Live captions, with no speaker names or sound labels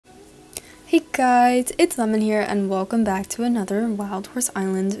Hey guys, it's Lemon here and welcome back to another Wild Horse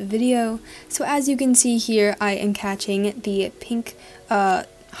Island video. So as you can see here, I am catching the pink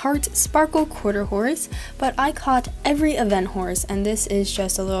heart sparkle quarter horse, but I caught every event horse and this is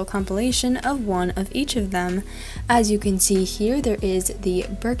just a little compilation of one of each of them. As you can see here, there is the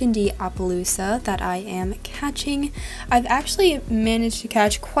burgundy Appaloosa that I am catching. I've actually managed to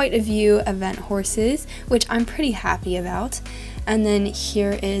catch quite a few event horses, which I'm pretty happy about. And then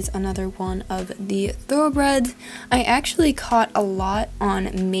here is another one of the thoroughbreds. I actually caught a lot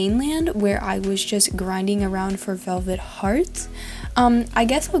on mainland where I was just grinding around for velvet hearts. I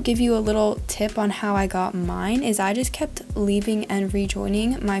guess I'll give you a little tip on how I got mine is I just kept leaving and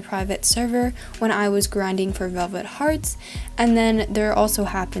rejoining my private server when I was grinding for velvet hearts, and then there also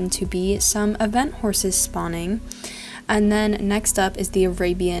happened to be some event horses spawning. And then next up is the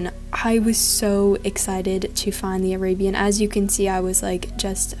Arabian. I was so excited to find the Arabian. As you can see, I was like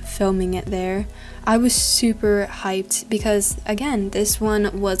just filming it there. I was super hyped because again, this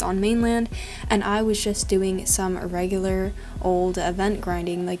one was on mainland and I was just doing some regular old event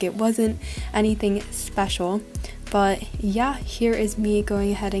grinding. Like it wasn't anything special. But yeah, here is me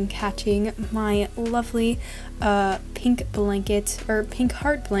going ahead and catching my lovely pink blanket or pink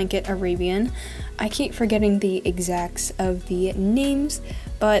heart blanket Arabian. I keep forgetting the exacts of the names,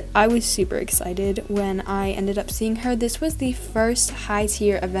 but I was super excited when I ended up seeing her. This was the first high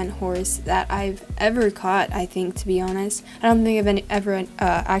tier event horse that I've ever caught, I think, to be honest. I don't think I've ever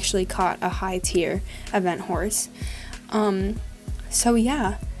actually caught a high tier event horse. So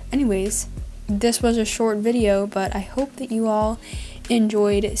yeah, anyways, this was a short video, but I hope that you all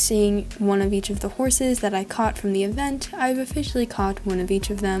enjoyed seeing one of each of the horses that I caught from the event. I've officially caught one of each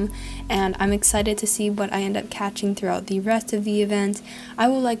of them, and I'm excited to see what I end up catching throughout the rest of the event. I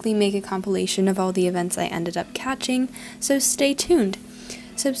will likely make a compilation of all the events I ended up catching, so stay tuned.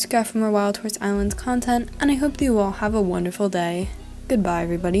 Subscribe for more Wild Horse Island content, and I hope you all have a wonderful day. Goodbye,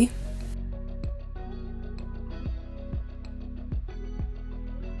 everybody.